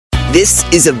This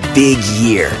is a big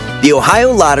year. The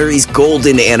Ohio Lottery's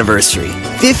golden anniversary.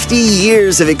 50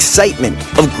 years of excitement,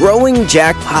 of growing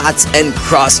jackpots and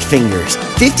crossed fingers.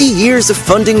 50 years of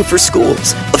funding for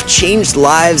schools, of changed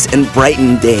lives and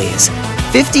brightened days.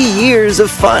 50 years of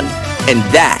fun, and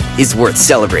that is worth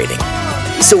celebrating.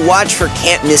 So watch for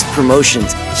can't-miss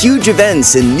promotions, huge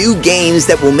events, and new games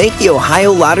that will make the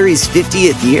Ohio Lottery's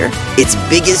 50th year its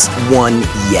biggest one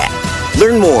yet.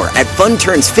 Learn more at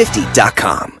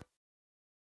funturns50.com.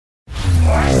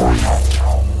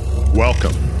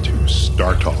 Welcome to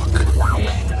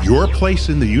StarTalk, your place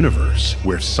in the universe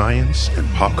where science and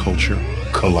pop culture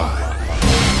collide.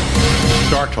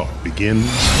 StarTalk begins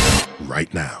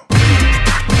right now.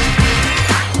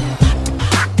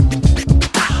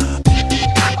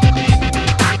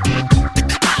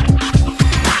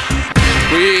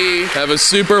 We have a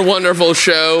super wonderful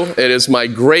show. It is my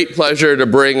great pleasure to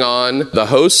bring on the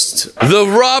host, the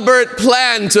Robert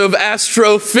Plant of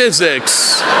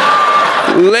astrophysics.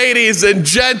 Ladies and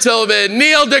gentlemen,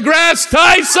 Neil deGrasse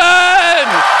Tyson!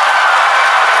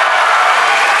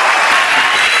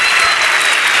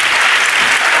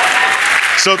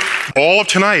 So all of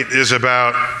tonight is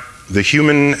about the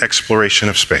human exploration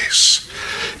of space.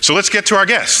 So let's get to our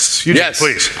guests. Eugene, yes,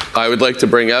 please. I would like to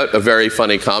bring out a very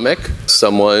funny comic,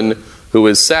 someone who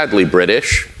is sadly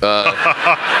British.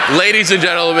 Ladies and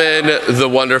gentlemen, the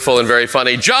wonderful and very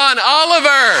funny John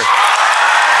Oliver!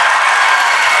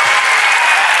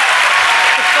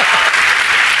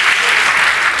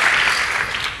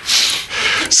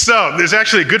 So, there's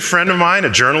actually a good friend of mine, a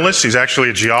journalist. He's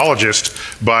actually a geologist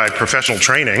by professional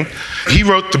training. He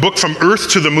wrote the book From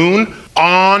Earth to the Moon,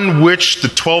 on which the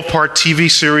 12-part TV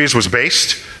series was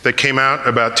based that came out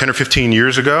about 10 or 15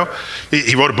 years ago.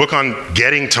 He wrote a book on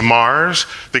getting to Mars.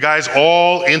 The guy's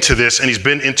all into this, and he's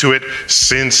been into it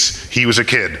since he was a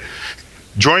kid.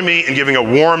 Join me in giving a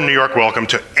warm New York welcome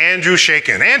to Andrew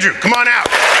Chaikin. Andrew, come on out.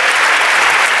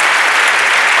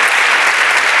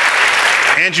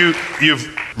 Andrew, you've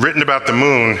written about the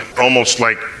moon almost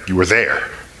like you were there.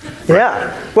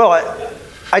 Yeah. Well,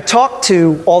 I talked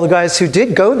to all the guys who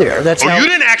did go there. That's how... you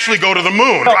didn't actually go to the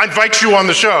moon. I invite you on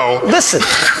the show. Listen,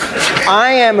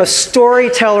 I am a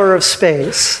storyteller of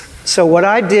space. So what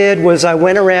I did was I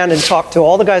went around and talked to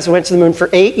all the guys who went to the moon for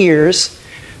 8 years,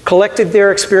 collected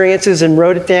their experiences and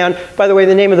wrote it down. By the way,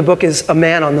 the name of the book is A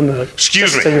Man on the Moon.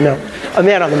 Excuse me. So you know, A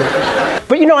Man on the Moon.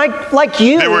 But you know, I like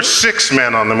you. There were 6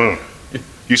 men on the moon.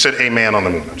 You said a man on the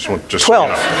moon. I just want 12. So you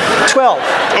know. 12.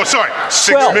 Oh, sorry.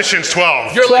 6 12. missions,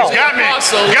 12. You're like got me.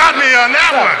 apostle. Got me on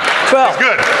that one. 12.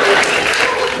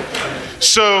 Good.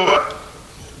 So,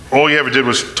 all you ever did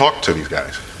was talk to these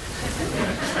guys.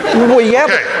 Well, yeah,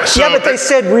 Okay, so but they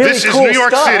said really cool stuff. This is New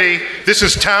York City. This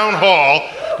is Town Hall.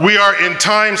 We are in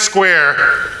Times Square.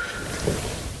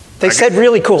 They said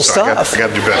really cool stuff. I got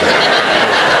to do better.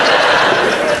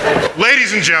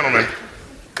 Ladies and gentlemen,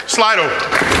 slide over.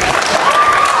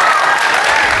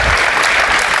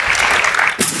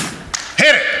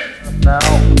 Hit it! Now,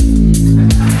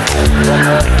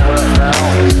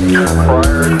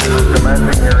 prior to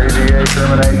commencing your EVA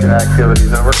termination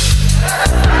activities, over.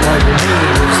 What you need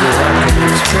is the rocket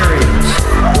experience.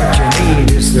 What you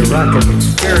need is the rocket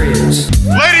experience.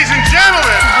 Ladies and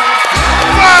gentlemen,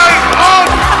 Buzz Aldrin!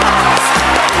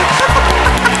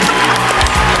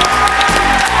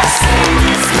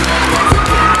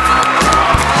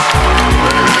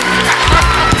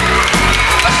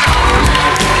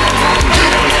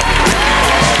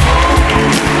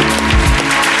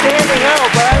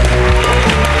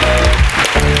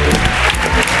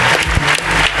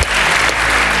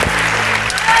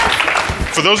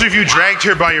 For those of you dragged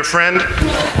here by your friend,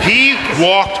 he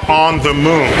walked on the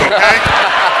moon, okay?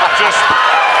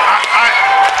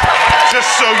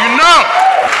 Just so you know.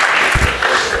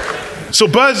 So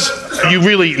Buzz, you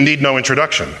really need no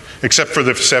introduction, except for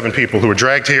the 7 people who were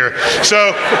dragged here.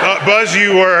 So Buzz,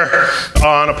 you were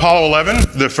on Apollo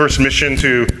 11, the first mission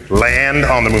to land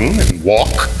on the moon and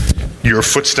walk. Your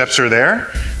footsteps are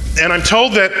there. And I'm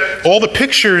told that all the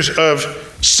pictures of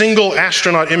single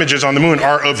astronaut images on the moon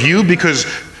are of you because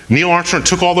Neil Armstrong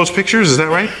took all those pictures, is that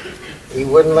right? He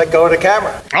wouldn't let go of the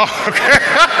camera. Oh, okay.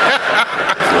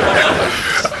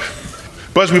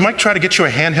 Buzz, we might try to get you a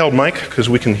handheld mic because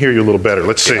we can hear you a little better.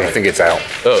 Let's see. I think it's out.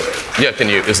 Oh, yeah, can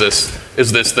you, is this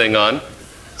thing on?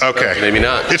 Okay. Maybe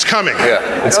not. It's coming.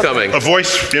 Yeah. It's coming. A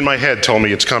voice in my head told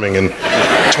me it's coming in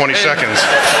 20 seconds.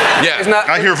 Yeah.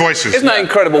 I hear voices. Isn't that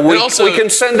incredible? We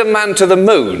can send a man to the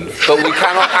moon, but we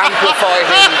cannot amplify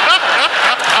him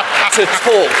to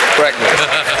talk correctly.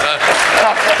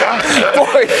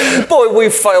 Boy,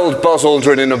 we've failed Buzz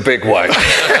Aldrin in a big way.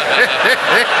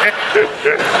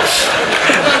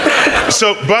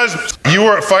 So, Buzz, you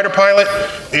were a fighter pilot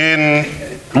in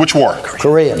which war?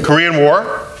 Korean. Korean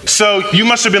War. So you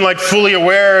must have been like fully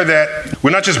aware that we're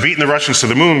not just beating the Russians to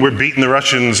the moon, we're beating the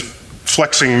Russians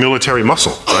flexing military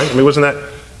muscle, right? I mean,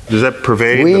 does that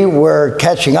pervade? We were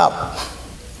catching up.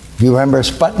 You remember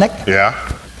Sputnik? Yeah.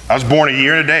 I was born a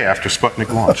year and a day after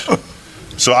Sputnik launched.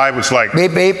 So I was like...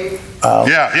 Beep, beep.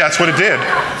 Yeah, that's what it did.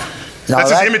 No,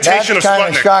 that's his imitation of Sputnik. That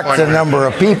kind of shocked a number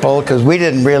of people because we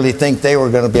didn't really think they were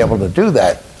going to be able to do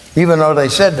that, even though they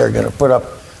said they're going to put up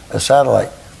a satellite.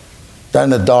 Then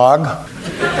the dog.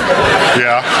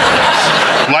 Yeah.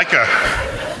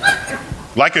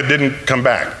 Laika didn't come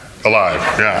back alive.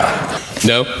 Yeah.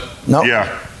 No? No.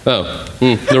 Yeah. Oh.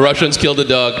 The Russians killed a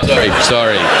dog.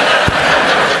 Sorry.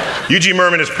 Eugene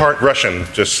Mirman is part Russian,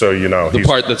 just so you know. The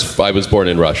part that's I was born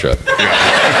in Russia.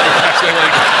 Yeah. So,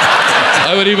 like,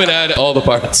 I would even add all the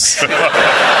parts.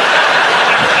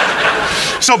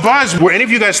 So, Buzz, were any of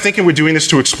you guys thinking we're doing this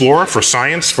to explore, for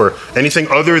science, for anything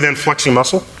other than flexing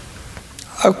muscle?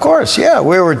 Of course, yeah.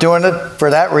 We were doing it for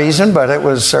that reason, but it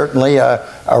was certainly a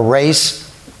race.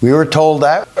 We were told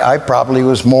that. I probably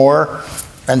was more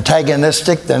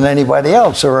antagonistic than anybody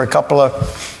else. There were a couple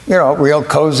of, real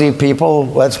cozy people.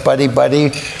 Let's buddy.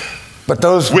 But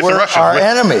those were our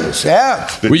enemies, yeah.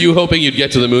 Were you hoping you'd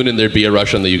get to the moon and there'd be a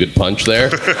Russian that you could punch there?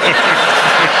 We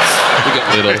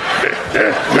got little.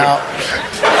 No.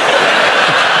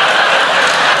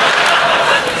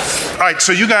 All right,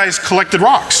 so you guys collected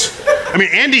rocks. I mean,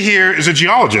 Andy here is a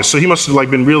geologist, so he must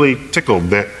have been really tickled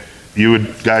that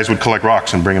you guys would collect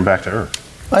rocks and bring them back to Earth.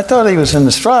 I thought he was an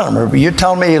astronomer, but you're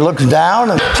telling me he looks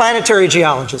down? Planetary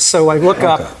geologist, so I look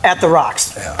up at the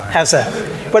rocks. How's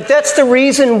that? But that's the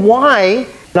reason why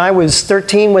I was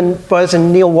 13 when Buzz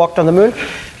and Neil walked on the moon.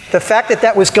 The fact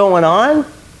that was going on,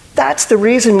 that's the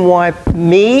reason why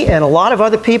me and a lot of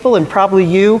other people, and probably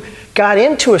you, got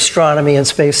into astronomy and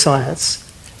space science.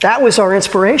 That was our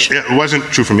inspiration. Yeah, it wasn't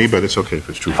true for me, but it's okay if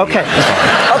it's true for you. Okay.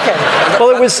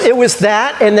 Well, it was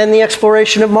that, and then the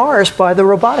exploration of Mars by the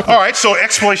robotic. All right, so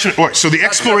exploration. So the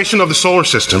exploration of the solar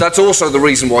system. That's also the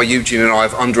reason why Eugene and I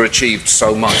have underachieved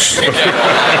so much.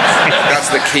 That's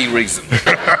the key reason.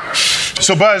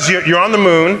 So, Buzz, you're on the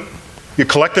moon. You're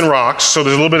collecting rocks. So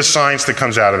there's a little bit of science that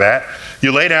comes out of that.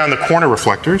 You lay down the corner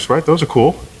reflectors, right? Those are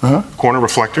cool. Uh-huh. Corner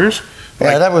reflectors.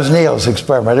 Yeah, that was Neil's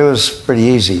experiment. It was pretty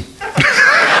easy.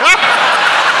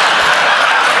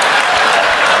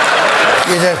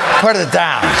 You just put it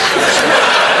down.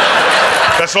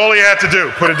 That's all he had to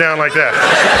do, put it down like that.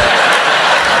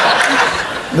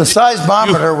 The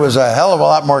seismometer was a hell of a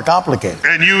lot more complicated.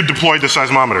 And you deployed the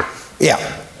seismometer. Yeah.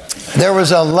 There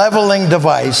was a leveling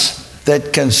device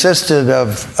that consisted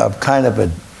of kind of a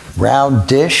round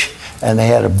dish, and they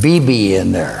had a BB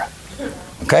in there.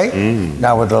 Okay?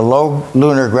 Now, with the low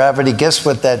lunar gravity, guess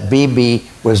what that BB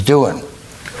was doing?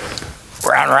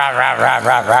 Rah, rah, rah, rah,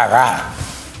 rah, rah, rah.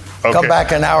 Okay. Come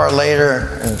back an hour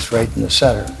later, and it's right in the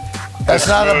center. That's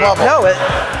not a bubble. No,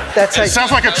 that's It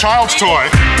sounds like a child's toy.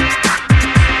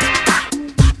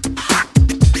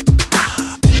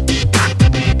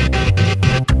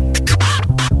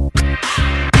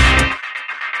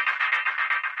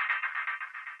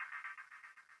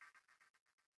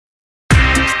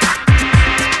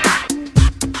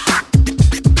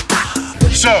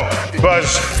 So,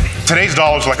 Buzz, today's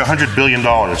dollars are like $100 billion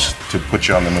to put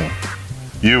you on the moon.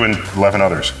 You and 11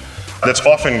 others. That's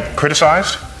often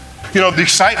criticized. The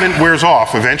excitement wears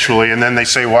off eventually, and then they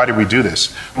say, why did we do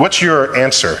this? What's your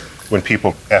answer when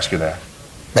people ask you that?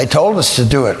 They told us to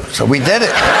do it, so we did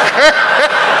it.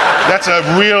 That's a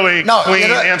really clean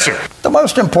answer. The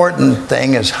most important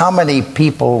thing is how many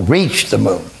people reached the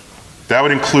moon. That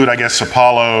would include, I guess,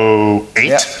 Apollo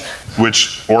 8,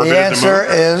 which orbited the moon. The answer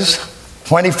is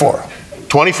 24.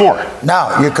 24.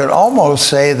 Now, you could almost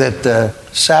say that the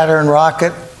Saturn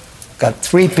rocket got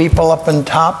 3 people up on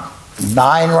top,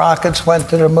 9 rockets went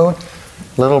to the moon.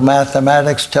 Little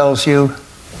mathematics tells you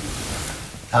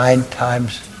 9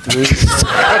 times 3.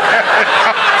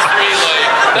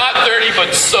 Not 30,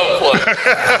 but so close.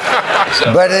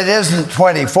 But it isn't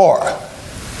 24.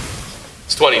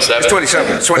 It's 27. It's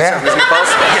 27. It's 27, Yeah. isn't it, Buzz?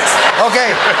 Yes.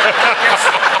 Okay.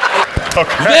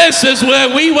 Okay. This is where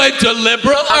we went to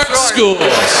liberal arts schools.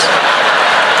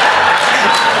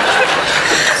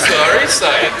 Sorry,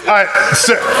 science. All right,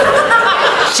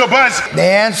 so Buzz. The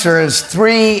answer is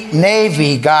 3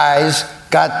 Navy guys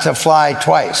got to fly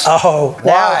twice. Oh,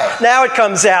 Why? now it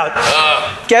comes out.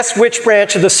 Guess which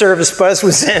branch of the service Buzz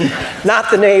was in? Not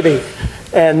the Navy.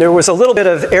 And there was a little bit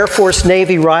of Air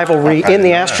Force-Navy rivalry in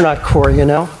the astronaut corps,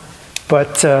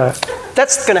 But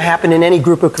that's going to happen in any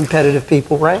group of competitive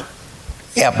people, right?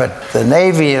 Yeah, but the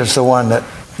Navy is the one that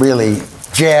really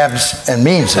jabs and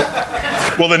means it.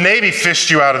 Well, the Navy fished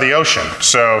you out of the ocean,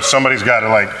 so somebody's got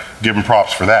to give them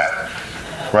props for that,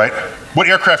 right? What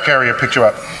aircraft carrier picked you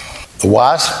up? The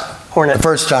Wasp, Hornet. the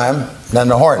first time, then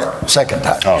the Hornet, second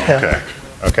time. Oh, okay.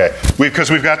 Okay. Because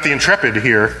we've got the Intrepid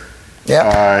here.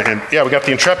 Yeah. We got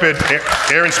the Intrepid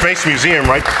Air and Space Museum,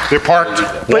 right? They're parked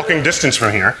walking distance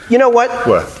from here. You know what?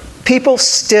 What? People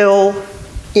still,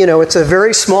 it's a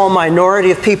very small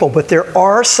minority of people, but there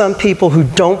are some people who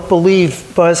don't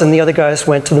believe Buzz and the other guys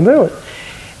went to the moon.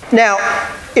 Now,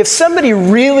 if somebody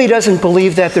really doesn't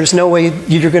believe that, there's no way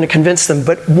you're going to convince them.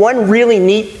 But one really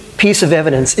neat piece of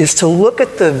evidence is to look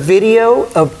at the video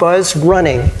of Buzz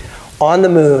running on the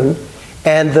moon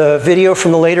and the video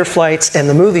from the later flights and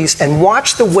the movies and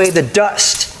watch the way the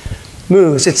dust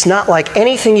moves. It's not like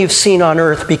anything you've seen on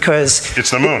Earth because it's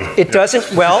the moon. It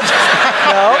doesn't, well,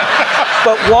 no.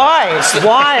 But why?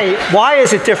 Why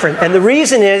is it different? And the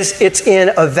reason is it's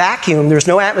in a vacuum, there's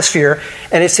no atmosphere,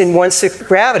 and it's in 1/6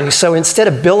 gravity. So instead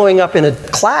of billowing up in a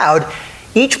cloud,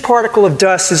 each particle of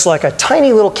dust is like a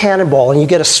tiny little cannonball, and you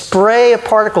get a spray of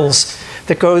particles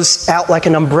that goes out like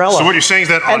an umbrella. So what you're saying is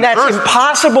that on and that's Earth,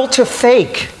 impossible to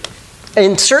fake.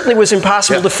 And certainly was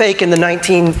impossible to fake in the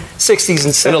 1960s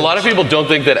and 70s. And a lot of people don't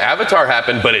think that Avatar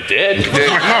happened, but it did.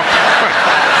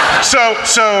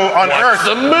 So on Earth,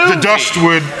 the dust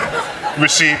would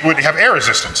have air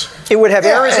resistance. It would have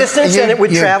air resistance, and it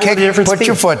would travel at a different speed. Put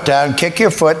your foot down, kick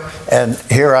your foot, and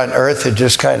here on Earth it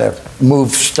just kind of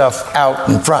moves stuff out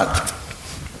in front.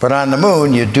 But on the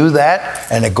moon, you do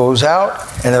that, and it goes out,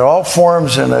 and it all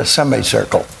forms in a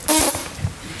semicircle.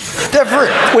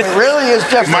 Different. It really is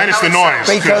different. Minus the noise.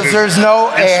 Because there's no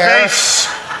air. Space.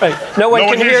 Right. No one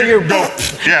can hear your...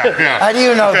 Yeah. How do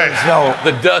you know there's no...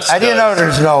 The dust How do you know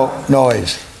there's no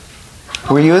noise?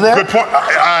 Were you there? Good point.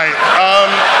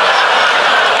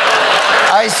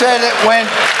 I said it went...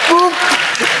 Boop.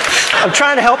 I'm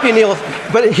trying to help you, Neil,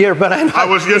 but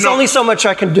there's only so much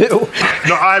I can do.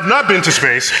 No, I've not been to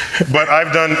space, but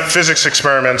I've done physics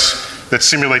experiments that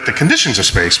simulate the conditions of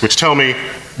space, which tell me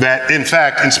that, in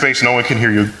fact, in space, no one can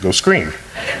hear you go scream,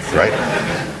 right?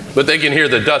 But they can hear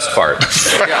the dust part.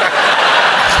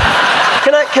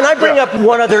 Can I bring up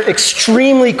one other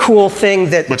extremely cool thing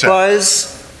that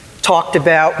Buzz talked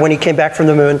about when he came back from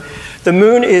the moon? The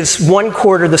moon is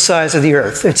 1/4 the size of the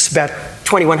Earth. It's about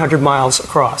 2,100 miles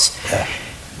across. Yeah.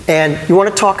 And you want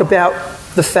to talk about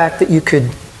the fact that you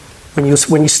could, when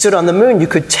you stood on the moon, you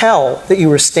could tell that you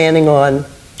were standing on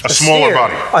a smaller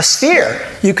body. A sphere.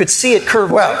 You could see it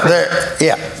curve. Well,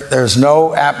 there's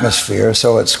no atmosphere,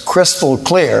 so it's crystal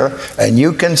clear, and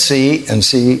you can see and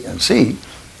see and see.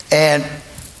 And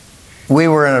we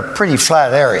were in a pretty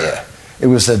flat area. It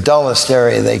was the dullest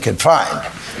area they could find.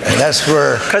 And that's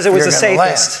where because it was the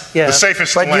safest. Land. Yeah. The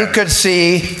safest. But you could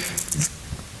see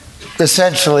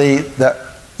essentially the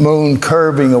moon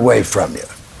curving away from you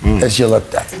as you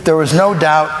looked at it. There was no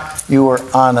doubt you were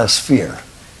on a sphere.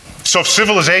 So if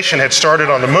civilization had started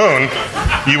on the moon,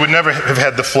 you would never have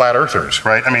had the flat earthers,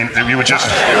 right? I mean, you would just...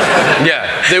 Yeah,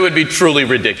 they would be truly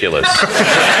ridiculous.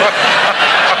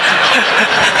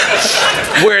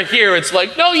 Where here it's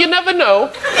like, no, you never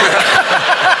know.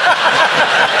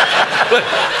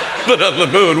 but on the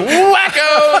moon,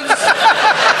 wackos!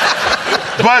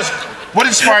 Buzz, what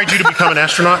inspired you to become an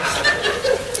astronaut?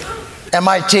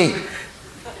 MIT.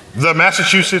 The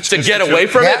Massachusetts to get away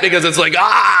from it because it's like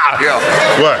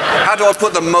Yeah. What? How do I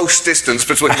put the most distance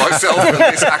between myself and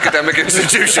this academic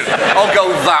institution? I'll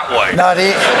go that way. No,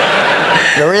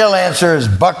 the real answer is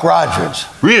Buck Rogers.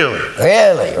 Really?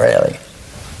 Really.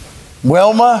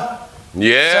 Wilma.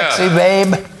 Yeah. Sexy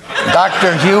Babe.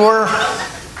 Dr. Hewer.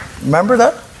 Remember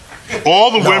that?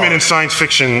 All the women in science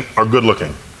fiction are good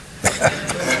looking.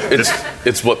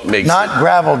 It's what makes Not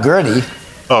Gravel Gertie.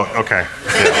 Oh, okay.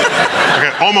 Yeah.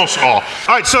 Okay, almost all.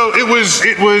 All right, so it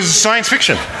was science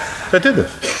fiction that did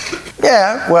this.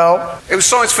 Yeah, well... It was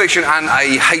science fiction and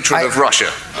a hatred of Russia.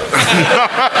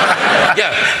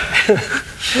 Yeah.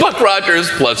 Buck Rogers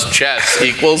plus chess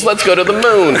equals let's go to the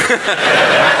moon.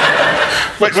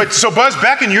 Wait, so Buzz,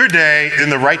 back in your day, in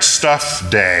the Right Stuff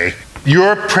day,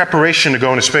 your preparation to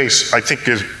go into space, I think,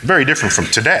 is very different from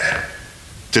today.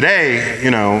 Today,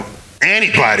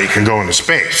 anybody can go into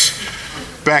space.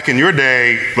 Back in your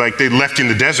day, they left you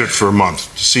in the desert for a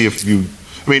month to see if you...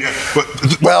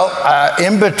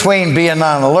 in between being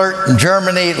on alert in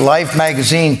Germany, Life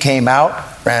magazine came out,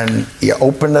 and you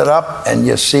open it up, and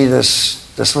you see this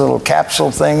little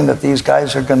capsule thing that these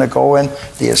guys are going to go in,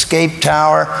 the escape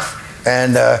tower,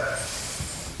 and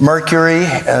Mercury,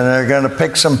 and they're going to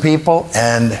pick some people,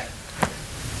 and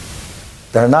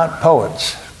they're not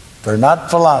poets, they're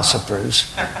not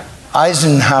philosophers,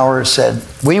 Eisenhower said,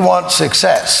 we want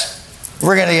success.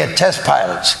 We're going to get test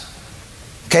pilots.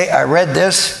 Okay, I read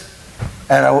this,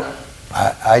 and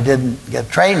I didn't get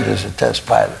trained as a test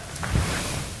pilot.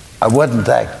 I wasn't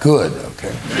that good,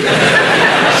 okay?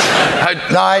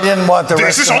 No, I didn't want the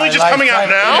rest of my life. Is this only just coming out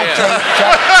now?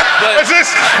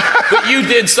 But you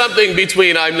did something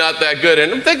between I'm not that good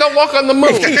and I think I'll walk on the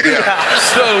moon.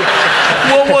 So,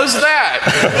 what was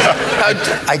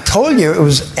that? I told you it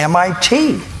was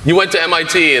MIT. You went to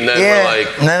MIT and then were like...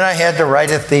 and then I had to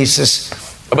write a thesis.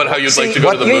 About how you'd like to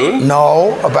go to the moon?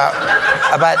 No,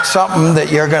 about something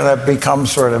that you're going to become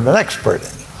sort of an expert in.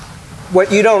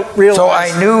 What you don't realize... So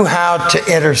I knew how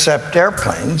to intercept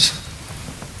airplanes.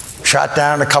 Shot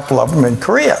down a couple of them in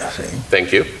Korea, see?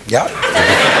 Thank you. Yeah.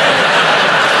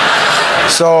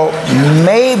 So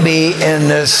maybe in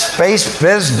this space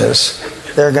business,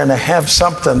 they're going to have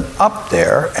something up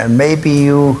there, and maybe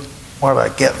you want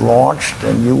to get launched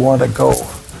and you want to go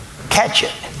catch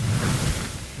it.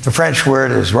 The French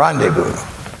word is rendezvous.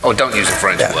 Oh, don't use a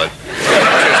French word.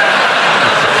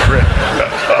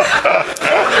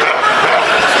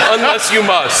 Unless you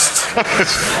must.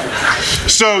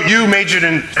 So you majored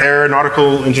in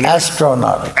aeronautical engineering?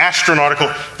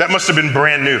 Astronautical. That must have been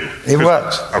brand new. It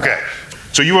was. Okay.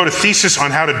 So you wrote a thesis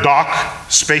on how to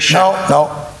dock spaceship?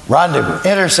 No. Rendezvous.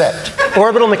 Intercept.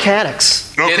 Orbital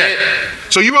mechanics. Okay.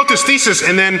 So you wrote this thesis,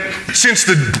 and then since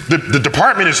the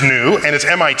department is new and it's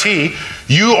MIT,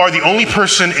 you are the only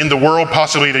person in the world,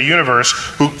 possibly the universe,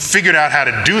 who figured out how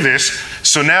to do this.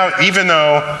 So now, even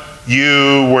though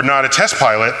you were not a test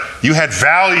pilot, you had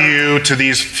value to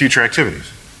these future activities.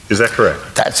 Is that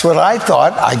correct? That's what I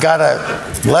thought. I got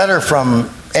a letter from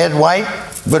Ed White,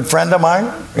 good friend of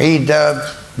mine. He'd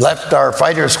left our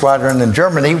fighter squadron in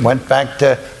Germany, went back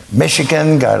to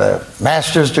Michigan, got a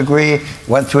master's degree,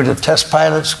 went through the test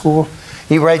pilot school.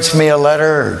 He writes me a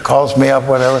letter, or calls me up,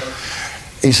 whatever.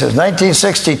 He says,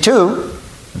 1962,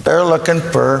 they're looking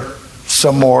for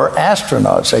some more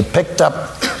astronauts. They picked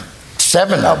up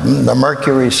 7 of them, the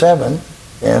Mercury 7,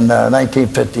 in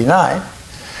 1959.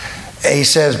 He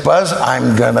says, Buzz,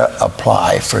 I'm going to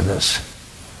apply for this.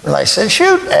 And I said,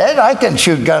 shoot, Ed, I can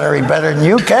shoot gunnery better than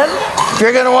you can. If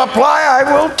you're going to apply, I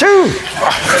will too.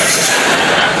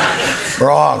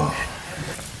 Wrong.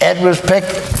 Ed was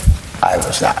picked, I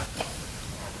was not.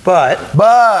 But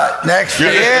next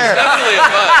year. Definitely a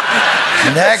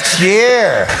but. Next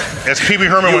year. As Pee-wee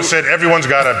Herman once said, everyone's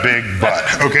got a big butt,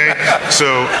 okay?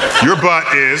 So your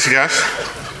butt is, yes?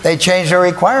 They changed their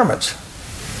requirements.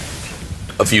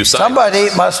 A few scientists. Somebody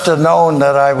must have known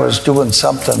that I was doing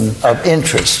something of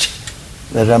interest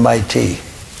at MIT.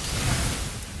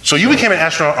 So you became an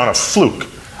astronaut on a fluke.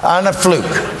 On a fluke,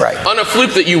 right. On a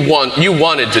fluke that you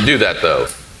wanted to do that, though.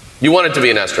 You wanted to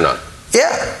be an astronaut.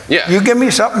 Yeah. Yeah. You give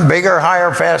me something bigger,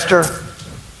 higher, faster,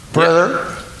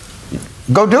 further,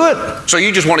 go do it. So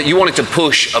you wanted to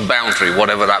push a boundary,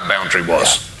 whatever that boundary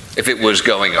was. Yeah. If it was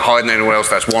going higher than anywhere else,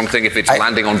 that's one thing. If it's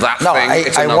landing on that thing,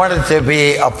 it's I another. wanted to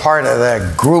be a part of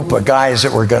that group of guys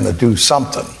that were going to do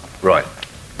something. Right.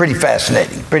 Pretty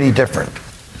fascinating, pretty different.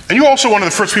 And you were also one of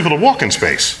the first people to walk in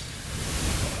space.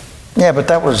 Yeah, but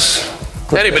that was...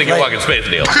 Anybody can walk in space,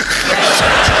 Neil.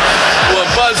 What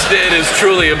Buzz did is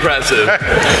truly impressive.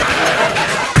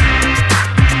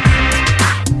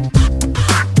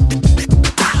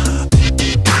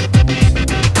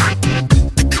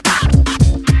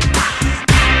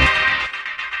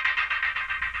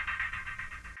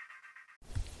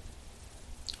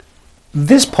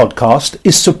 This podcast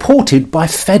is supported by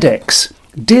FedEx.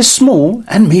 Dear small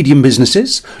and medium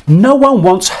businesses, no one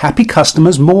wants happy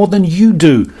customers more than you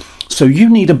do. So you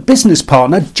need a business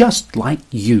partner just like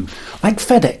you, like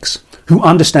FedEx, who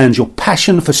understands your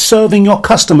passion for serving your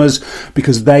customers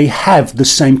because they have the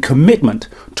same commitment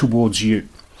towards you.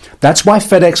 That's why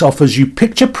FedEx offers you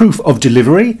picture proof of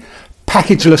delivery,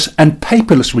 packageless and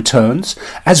paperless returns,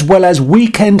 as well as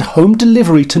weekend home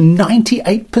delivery to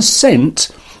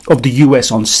 98% of the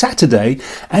US on Saturday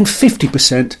and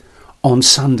 50% on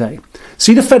Sunday.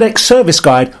 See the FedEx service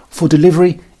guide for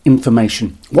delivery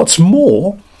information. What's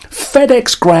more,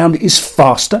 FedEx Ground is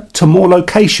faster to more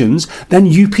locations than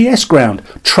UPS Ground.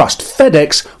 Trust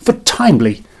FedEx for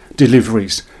timely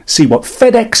deliveries. See what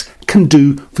FedEx can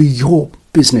do for your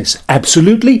business.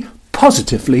 Absolutely,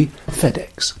 positively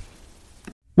FedEx.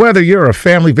 Whether you're a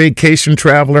family vacation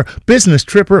traveler, business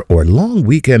tripper, or long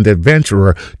weekend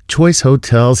adventurer, Choice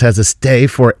Hotels has a stay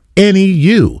for any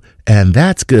you. And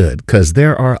that's good, because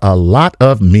there are a lot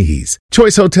of me's.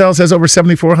 Choice Hotels has over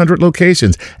 7,400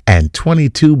 locations and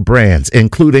 22 brands,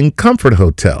 including Comfort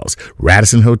Hotels,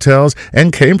 Radisson Hotels,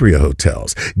 and Cambria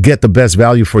Hotels. Get the best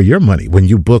value for your money when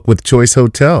you book with Choice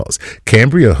Hotels.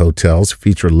 Cambria Hotels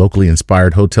feature locally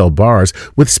inspired hotel bars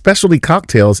with specialty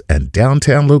cocktails and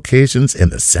downtown locations in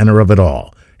the center of it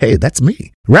all. Hey, that's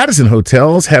me. Radisson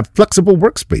Hotels have flexible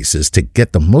workspaces to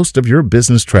get the most of your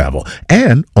business travel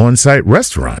and on-site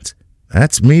restaurants.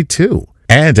 That's me too.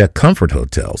 And at Comfort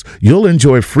Hotels, you'll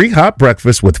enjoy free hot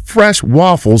breakfast with fresh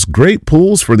waffles, great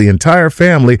pools for the entire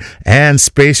family, and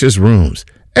spacious rooms.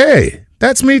 Hey,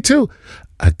 that's me too.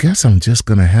 I guess I'm just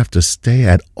going to have to stay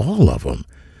at all of them.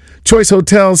 Choice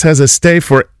Hotels has a stay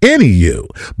for any you.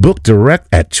 Book direct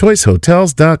at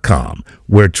choicehotels.com,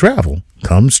 where travel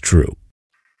comes true.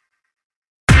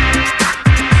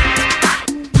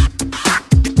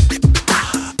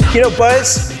 You know,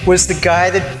 Buzz was the guy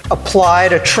that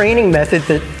applied a training method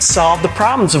that solved the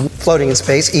problems of floating in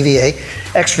space, EVA,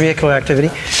 extravehicular activity.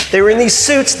 They were in these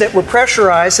suits that were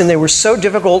pressurized, and they were so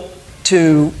difficult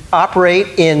to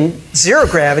operate in zero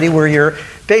gravity, where you're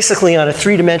basically on a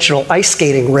three-dimensional ice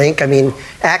skating rink. I mean,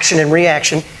 action and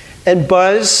reaction. And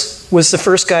Buzz was the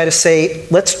first guy to say,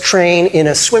 let's train in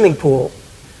a swimming pool.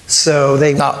 So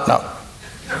they... No.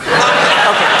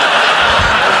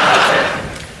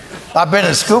 I've been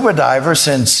a scuba diver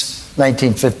since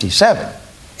 1957.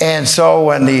 And so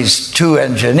when these two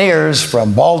engineers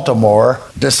from Baltimore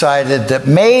decided that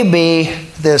maybe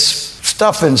this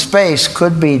stuff in space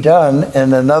could be done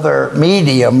in another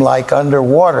medium, like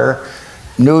underwater,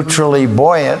 neutrally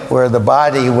buoyant, where the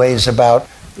body weighs about,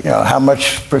 how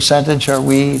much percentage are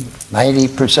we?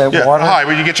 90% water? High,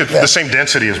 where you get the same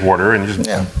density as water and you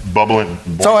just bubble it.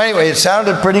 So anyway, it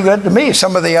sounded pretty good to me.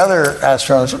 Some of the other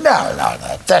astronauts,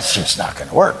 no, that's just not going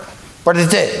to work. But it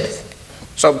did.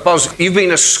 So, Buzz, you've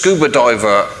been a scuba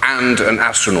diver and an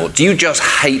astronaut. Do you just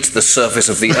hate the surface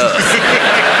of the Earth?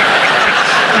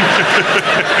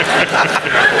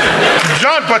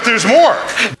 John, but there's more.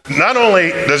 Not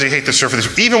only does he hate the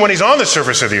surface, even when he's on the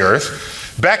surface of the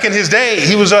Earth, back in his day,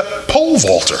 he was a pole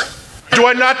vaulter. Do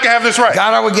I not have this right?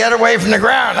 Gotta get away from the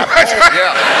ground.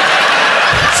 Yeah.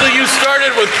 So you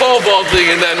started with pole vaulting,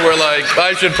 and then we're like,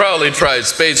 I should probably try a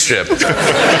spaceship.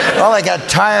 Well, I got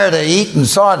tired of eating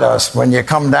sawdust. When you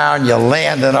come down, you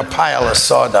land in a pile of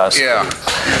sawdust. Yeah.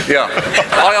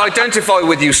 I identify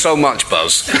with you so much,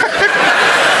 Buzz.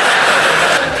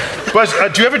 Buzz,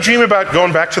 do you ever dream about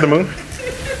going back to the moon?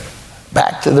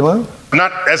 Back to the moon?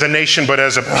 Not as a nation, but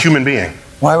as a human being.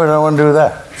 Why would I want to do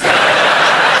that?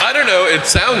 I don't know. It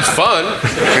sounds fun.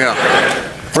 Yeah.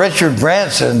 Richard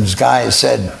Branson's guy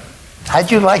said,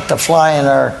 how'd you like to fly in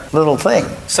our little thing?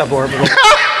 Suborbital.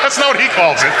 That's not what he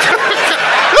calls it.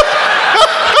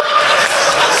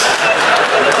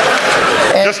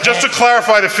 Just to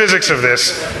clarify the physics of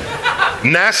this,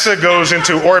 NASA goes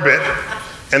into orbit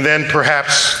and then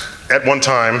perhaps at one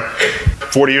time,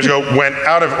 40 years ago, went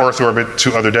out of Earth orbit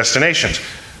to other destinations.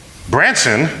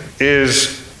 Branson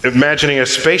is imagining a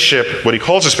spaceship, what he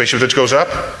calls a spaceship, that goes up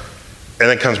and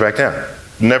then comes back down.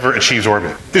 Never achieves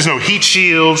orbit. There's no heat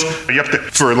shields. You're up there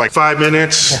for like 5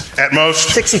 minutes at most.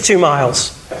 62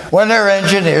 miles. When they're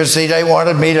engineers, they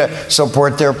wanted me to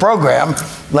support their program,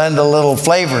 lend a little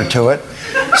flavor to it.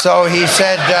 So he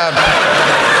said,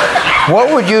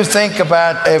 what would you think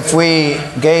about if we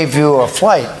gave you a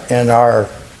flight in our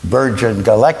Virgin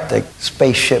Galactic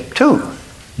Spaceship 2?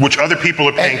 Which other people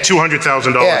are paying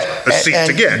 $200,000 a seat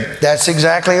to get. That's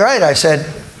exactly right. I said,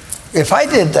 if I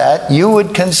did that, you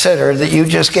would consider that you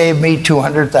just gave me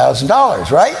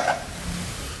 $200,000, right?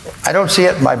 I don't see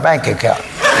it in my bank account.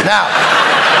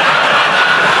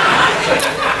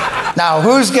 Now,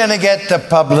 who's going to get the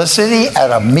publicity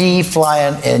out of me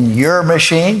flying in your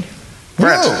machine?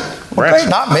 Branson. You. Okay,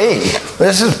 not me.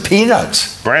 This is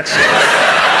peanuts. Branson.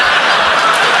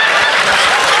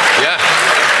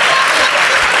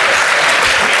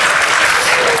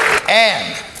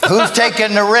 And who's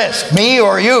taking the risk, me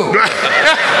or you?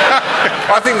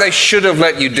 I think they should have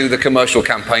let you do the commercial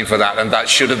campaign for that, and that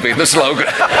should have been the slogan.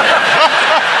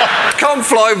 Come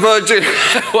fly Virgin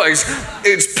Airways,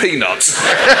 it's peanuts.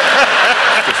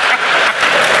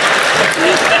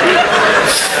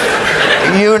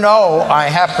 You know, I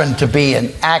happen to be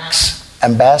an AXE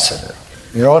ambassador.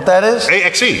 You know what that is?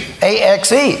 AXE.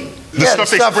 AXE. The stuff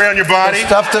they spray on your body? The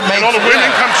stuff that makes... And all the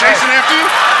women come chasing after you?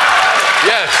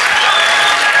 Yes.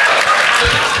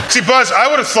 See, Buzz, I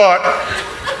would have thought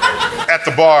at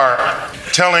the bar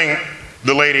telling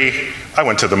the lady, I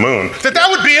went to the moon, that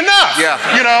would be enough. Yeah.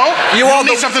 You know? You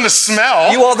need something to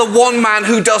smell. You are the one man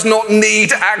who does not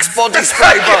need Axe body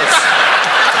spray, Buzz.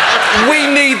 We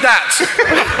need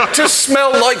that to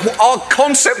smell like our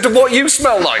concept of what you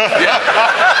smell like. Yeah.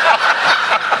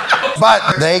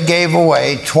 But they gave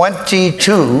away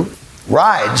 22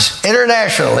 rides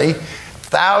internationally.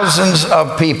 Thousands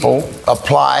of people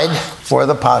applied for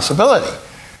the possibility.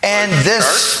 And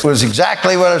this was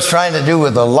exactly what I was trying to do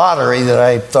with the lottery that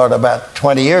I thought about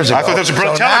 20 years ago. I thought that was a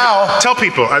brilliant. So tell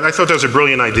people. I thought that was a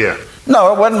brilliant idea.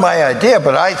 No, it wasn't my idea,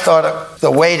 but I thought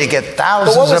the way to get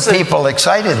thousands of people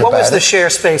excited about it. What was the share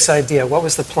space idea? What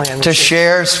was the plan? To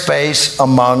share space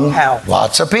among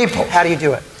lots of people. How do you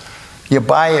do it? You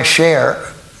buy a share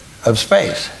of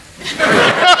space.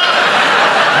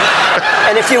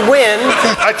 And if you win...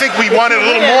 I think we wanted a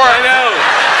little more. I know.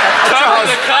 Talk in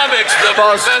the comics, the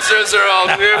professors are all...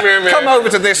 Come over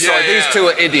to this side. These two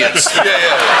are idiots. We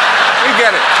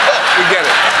get it. We get it.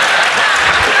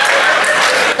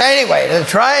 Anyway, to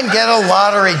try and get a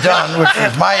lottery done, which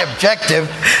was my objective,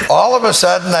 all of a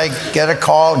sudden I get a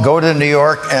call, go to New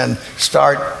York, and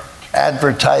start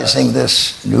advertising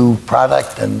this new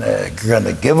product, and going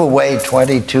to give away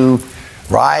 22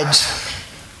 rides.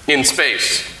 In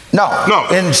space. No,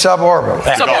 in suborbit.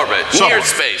 Suborbit. Near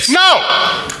space. No!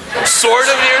 Sort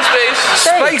of near space?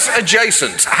 Space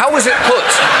adjacent. How is it put?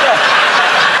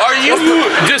 Are you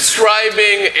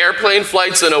describing airplane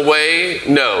flights in a way?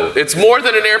 No. It's more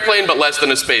than an airplane, but less than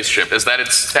a spaceship. Is that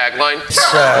its tagline?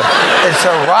 It's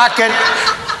a rocket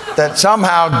that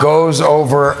somehow goes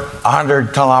over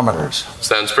 100 kilometers.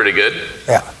 Sounds pretty good.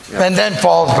 Yeah. And then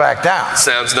falls back down.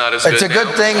 Sounds not as good. It's a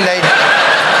good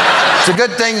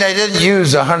thing they didn't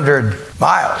use 100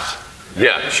 miles.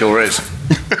 Yeah, sure is.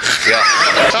 Yeah,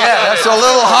 that's a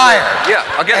little higher. Yeah,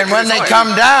 I get it. And when they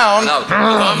come down,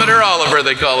 Kilometer Oliver,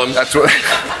 they call him. That's what.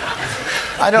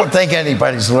 I don't think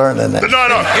anybody's learning that. No,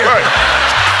 right.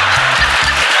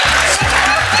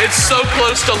 It's so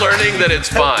close to learning that it's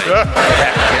fine.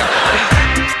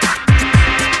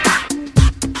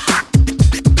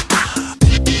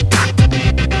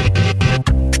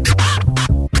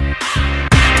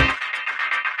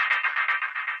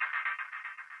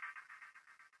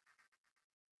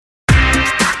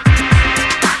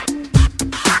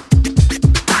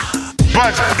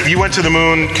 But you went to the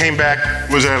moon, came back,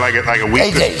 was it like a week?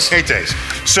 8 days. 8 days.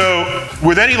 So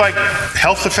were there any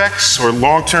health effects or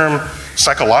long-term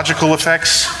psychological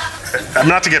effects?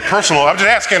 Not to get personal, I'm just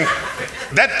asking,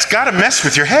 that's got to mess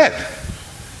with your head.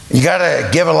 You got to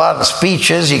give a lot of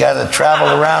speeches. You got to travel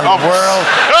around the world,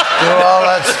 do all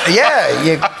that. Yeah,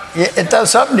 it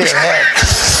does something to your head.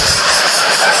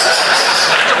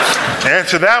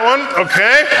 Answer that one,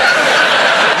 okay.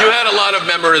 You had a lot of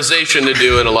memorization to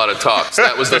do and a lot of talks.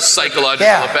 That was the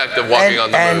psychological effect of walking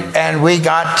on the moon. And we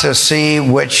got to see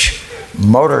which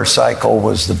motorcycle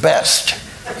was the best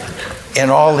in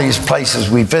all these places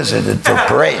we visited for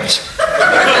parades.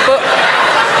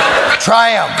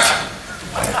 Triumph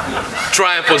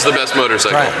was the best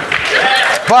motorcycle.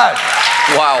 But,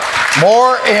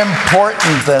 more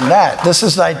important than that, this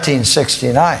is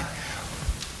 1969.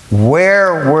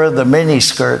 Where were the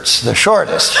miniskirts the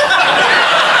shortest?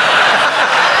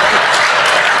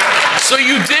 So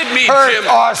you did meet Perth, Jim.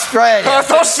 Australia.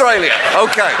 Perth, Australia.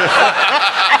 Okay.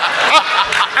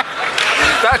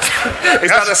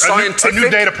 Is that a scientific? A new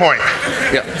data point.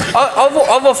 Yeah.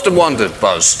 I've often wondered,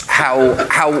 Buzz, how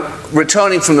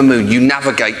returning from the moon you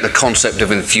navigate the concept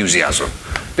of enthusiasm.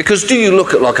 Because do you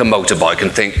look at a motorbike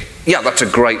and think, yeah, that's a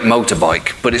great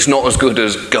motorbike, but it's not as good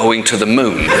as going to the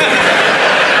moon?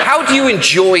 How do you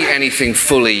enjoy anything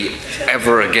fully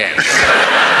ever again?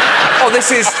 Oh,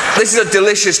 this is a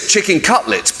delicious chicken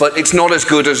cutlet, but it's not as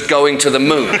good as going to the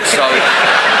moon. So,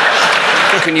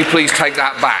 can you please take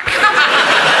that back?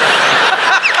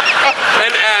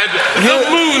 And add the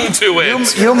moon to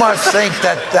it. You must think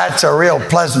that that's a real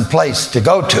pleasant place to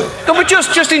go to. No, but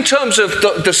just in terms of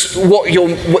the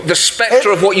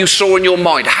spectre of what you saw in your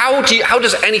mind, how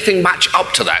does anything match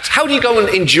up to that? How do you go and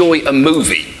enjoy a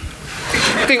movie?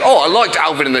 You think, I liked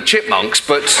Alvin and the Chipmunks,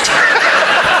 but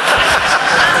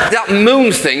that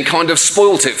moon thing kind of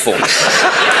spoilt it for me.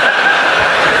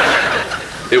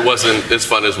 It wasn't as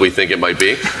fun as we think it might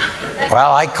be.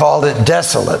 Well, I called it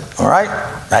desolate, all right?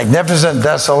 Magnificent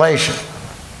desolation.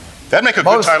 That'd make a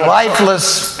good title. Most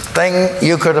lifeless thing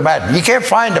you could imagine. You can't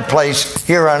find a place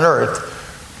here on Earth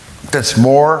that's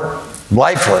more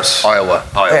lifeless. Iowa,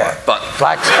 yeah. But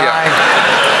black sky.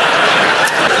 Yeah.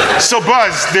 So,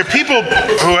 Buzz, there are people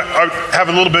who have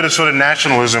a little bit of sort of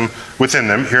nationalism within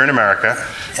them here in America,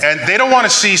 and they don't want to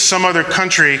see some other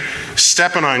country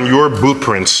stepping on your boot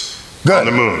prints on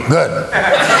the moon. Good.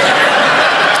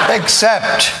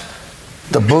 Except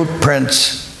the boot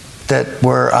prints that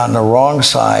were on the wrong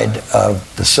side of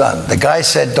the sun. The guy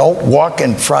said, don't walk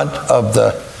in front of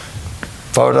the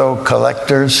photo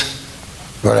collectors.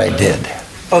 What I did.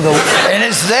 And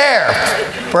it's there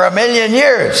for 1,000,000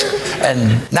 years.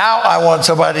 And now I want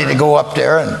somebody to go up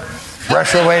there and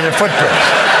brush away the footprints.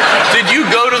 Did you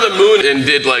go to the moon and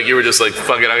did like, you were just like,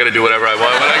 fuck it, I'm gonna do whatever I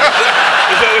want when I get there?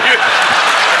 Is that what you...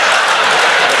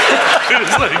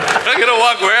 It's like, I'm gonna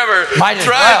walk wherever. Might as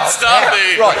Try well. and stop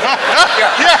me. Right.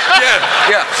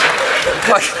 Yeah.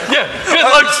 Good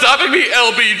luck stopping me,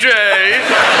 LBJ.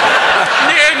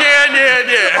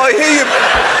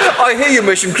 Yeah. I hear you,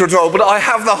 Mission Control, but I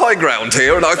have the high ground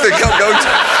here, and I think I'm going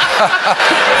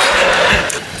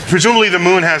to... Presumably the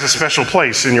moon has a special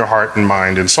place in your heart and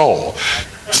mind and soul.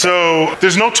 So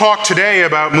there's no talk today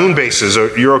about moon bases.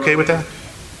 You're okay with that?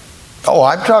 Oh,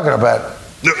 I'm talking about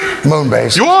moon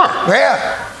bases. You are?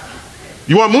 Yeah.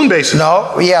 You want moon bases?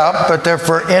 No, yeah, but they're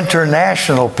for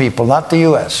international people, not the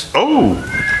U.S. Oh.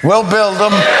 We'll build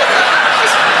them.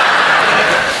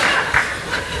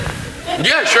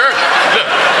 Yeah, sure.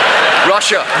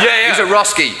 Russia. Yeah. He's a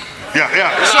Rusky.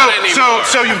 Yeah.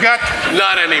 So you've got...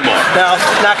 Not anymore. No,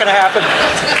 not going to happen.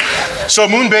 So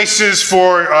moon bases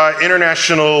for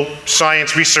international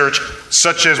science research,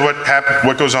 such as what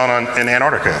goes on in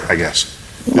Antarctica, I guess.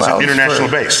 There's an international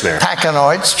base there.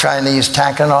 Tachanoids, Chinese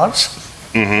tachanauts,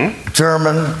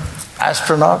 German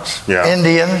astronauts,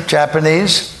 Indian,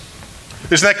 Japanese.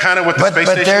 Isn't that kind of what the space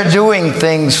station is? But they're doing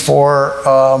things for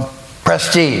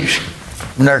prestige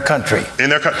in their country.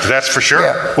 That's for sure?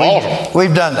 Yeah, all of them.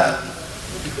 We've done that.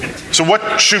 So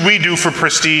what should we do for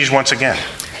prestige once again?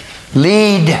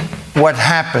 Lead what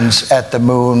happens at the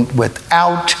moon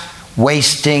without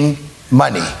wasting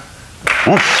money.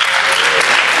 Oof.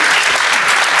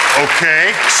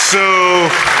 Okay, so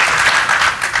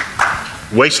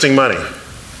wasting money.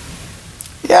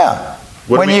 Yeah.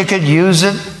 When you could use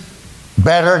it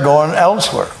better going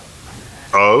elsewhere.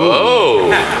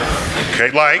 Oh.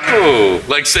 Okay,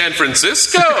 like San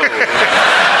Francisco.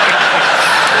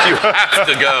 You have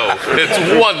to go. It's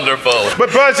wonderful.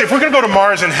 But Buzz, if we're going to go to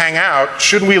Mars and hang out,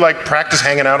 shouldn't we practice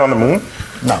hanging out on the moon?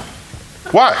 No.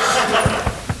 Why?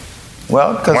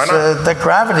 Well, because the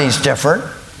gravity's different.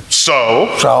 So?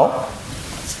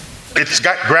 It's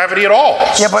got gravity at all.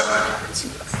 Yeah, but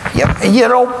you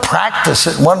don't practice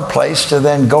at one place to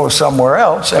then go somewhere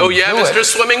else. Oh, yeah, Mr.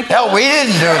 Swimming Pool? Hell, we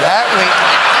didn't do that.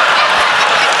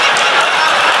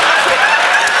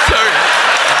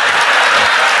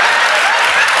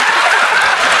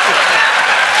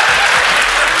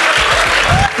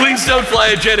 Please don't fly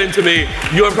a jet into me.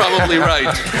 You're probably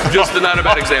right. Just not a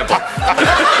bad example.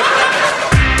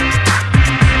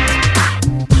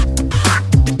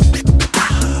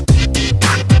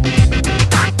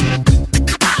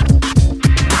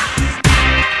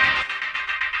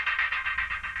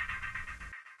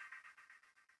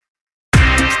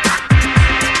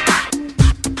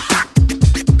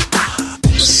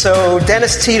 So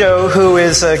Dennis Tito, who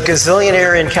is a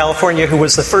gazillionaire in California, who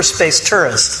was the first space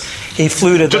tourist, he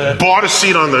flew to just bought a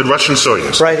seat on the Russian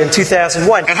Soyuz. Right, in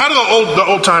 2001. And how do the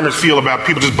old timers feel about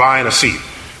people just buying a seat?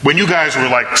 When you guys were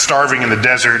starving in the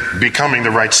desert, becoming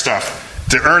the right stuff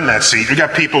to earn that seat, you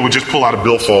got people who just pull out a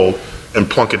billfold and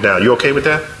plunk it down. You okay with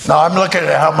that? No, I'm looking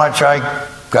at how much I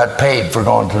got paid for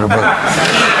going to the moon.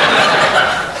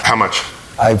 How much?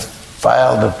 I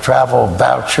filed a travel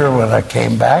voucher when I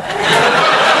came back.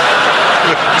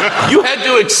 You had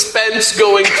to expense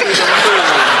going to the moon.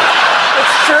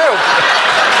 It's true.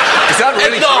 Is that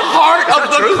really in the heart of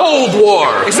the Cold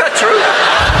War. Is that true?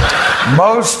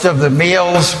 Most of the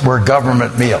meals were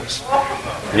government meals.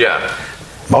 Yeah.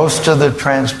 Most of the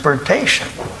transportation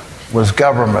was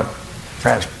government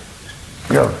transport.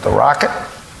 The rocket.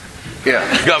 Yeah.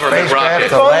 Government rocket.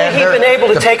 If only he'd been able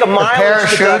to take a mileage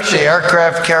parachute, deduction. the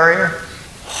aircraft carrier.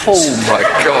 Oh my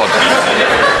God.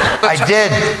 I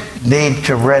did need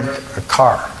to rent a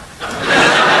car.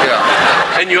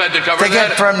 Yeah. And you had to cover to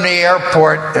get from the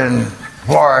airport in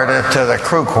Florida to the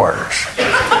crew quarters.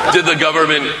 Did the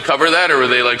government cover that, or were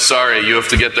they like, sorry, you have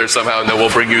to get there somehow and then we'll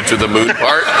bring you to the moon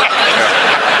part?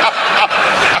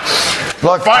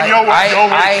 Look,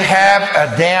 I have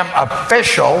a damn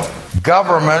official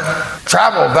government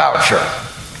travel voucher.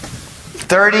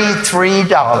 $33.31.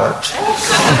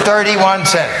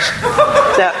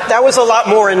 Now, that was a lot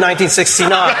more in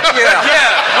 1969. Yeah,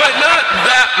 but not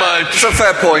that much. It's a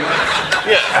fair point.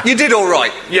 Yeah. You did all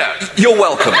right. Yeah. You're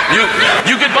welcome.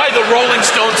 You could buy the Rolling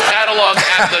Stones catalog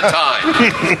at the time.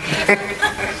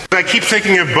 I keep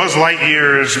thinking of Buzz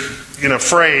Lightyear's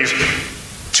phrase,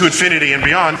 to infinity and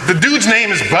beyond. The dude's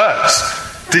name is Buzz.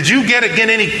 Did you get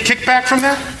any kickback from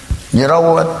that? You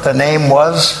know what the name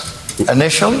was?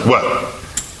 initial? What?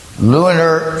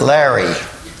 Lunar Larry.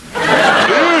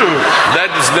 That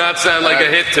does not sound like a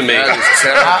hit to me. That is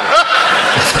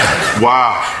terrible.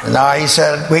 Wow. No, he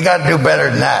said, we got to do better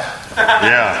than that.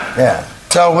 Yeah.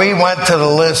 So we went to the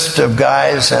list of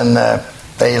guys, and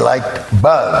they liked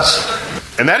Buzz.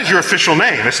 And that is your official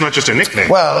name. It's not just a nickname.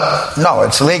 Well, no,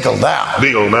 it's legal now.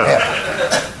 Legal now.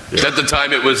 Yeah. At the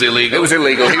time, it was illegal. It was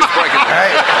illegal. He was breaking the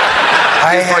law.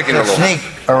 I had to sneak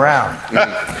around.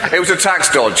 It was a tax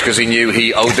dodge because he knew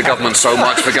he owed the government so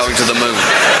much for going to the moon.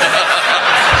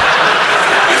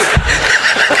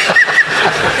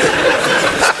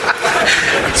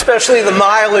 Especially the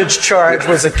mileage charge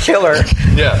was a killer.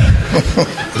 Yeah.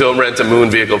 Don't rent a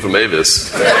moon vehicle from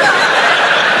Avis.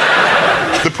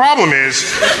 The problem is,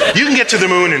 you can get to the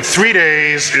moon in 3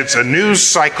 days. It's a news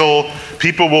cycle.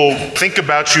 People will think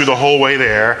about you the whole way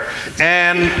there.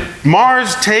 And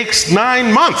Mars takes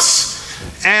 9 months.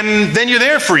 And then you're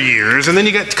there for years. And then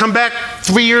you get to come back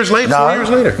 3 years later, 4 years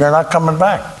later. They're not coming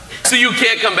back. So you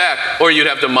can't come back, or you'd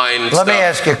have to mine Let stuff. me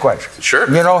ask you a question. Sure.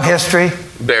 You know history?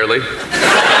 Barely.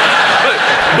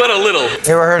 but a little.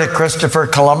 You ever heard of Christopher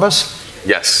Columbus?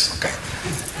 Yes.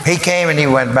 He came and he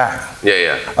went back.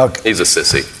 Yeah. Okay. He's a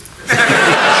sissy.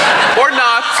 Or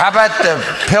not. How about the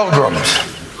Pilgrims?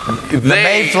 The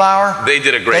Mayflower? They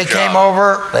did a great job. They came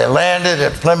over, they landed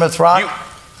at Plymouth Rock.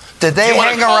 Did they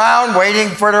hang around waiting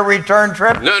for the return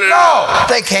trip? No. No,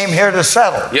 they came here to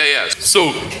settle. Yeah.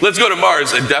 So let's go to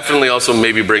Mars and definitely also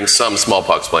maybe bring some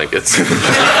smallpox blankets. Just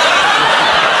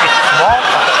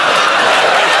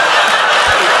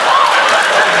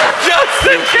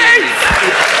in case.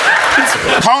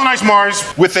 Colonize Mars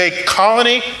with a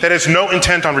colony that has no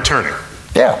intent on returning.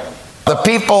 Yeah. The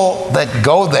people that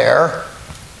go there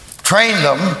train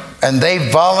them and they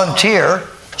volunteer.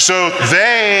 So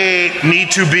they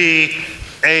need to be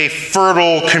a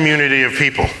fertile community of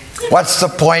people. What's the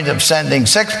point of sending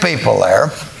 6 people there,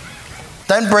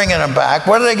 then bringing them back?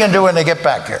 What are they going to do when they get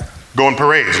back here? Go on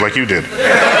parades like you did.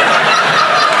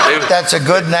 That's a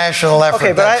good national effort.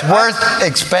 Okay, but That's worth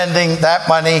expending that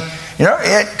money. You know,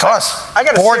 it costs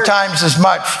 4 times as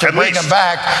much to bring them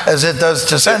back as it does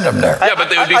to send them there. Yeah, but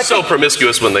they would be so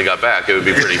promiscuous when they got back. It would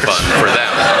be pretty fun for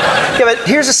them. Yeah, but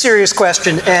here's a serious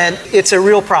question, and it's a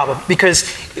real problem, because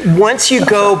once you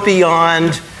go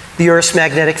beyond the Earth's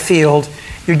magnetic field,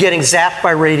 you're getting zapped by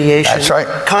radiation. That's right.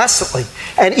 Constantly.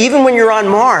 And even when you're on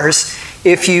Mars,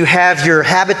 if you have your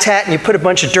habitat and you put a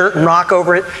bunch of dirt and rock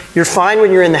over it, you're fine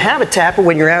when you're in the habitat, but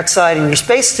when you're outside in your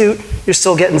spacesuit, you're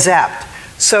still getting zapped.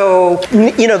 So,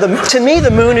 you know, to me,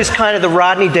 the moon is kind of the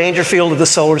Rodney Dangerfield of the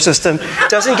solar system.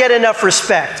 Doesn't get enough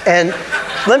respect. And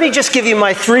let me just give you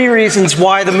my 3 reasons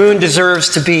why the moon deserves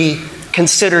to be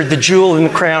considered the jewel in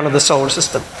the crown of the solar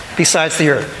system, besides the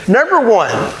Earth. Number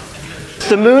 1,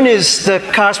 the moon is the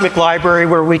cosmic library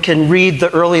where we can read the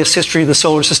earliest history of the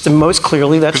solar system most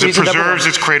clearly. That's because it reason preserves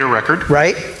its crater record.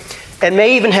 Right. And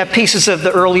may even have pieces of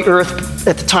the early Earth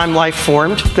at the time life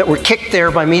formed that were kicked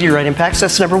there by meteorite impacts.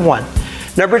 That's number 1.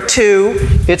 Number 2,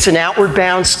 it's an outward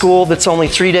bound school that's only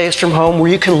 3 days from home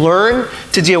where you can learn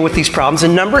to deal with these problems.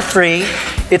 And number 3,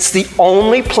 it's the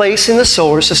only place in the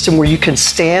solar system where you can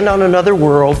stand on another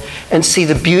world and see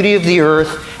the beauty of the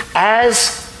Earth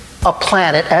as a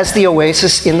planet, as the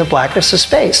oasis in the blackness of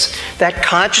space. That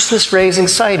consciousness-raising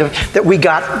sight that we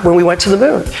got when we went to the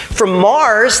moon. From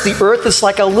Mars, the Earth is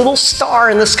like a little star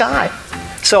in the sky.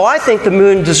 So I think the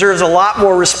moon deserves a lot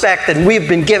more respect than we've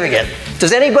been giving it.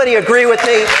 Does anybody agree with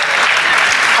me?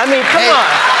 I mean, come on.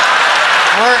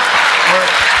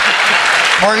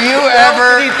 Were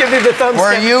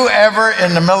you ever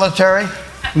in the military?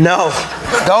 No.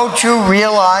 Don't you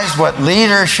realize what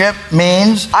leadership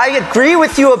means? I agree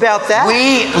with you about that.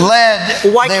 We led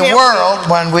the world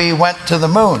when we went to the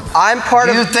moon.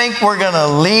 Do you think we're going to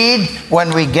lead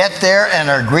when we get there and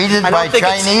are greeted by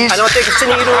Chinese? I don't think it's an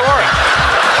either or.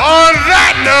 On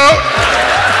that note,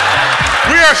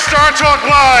 we are StarTalk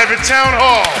Live at Town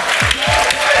Hall.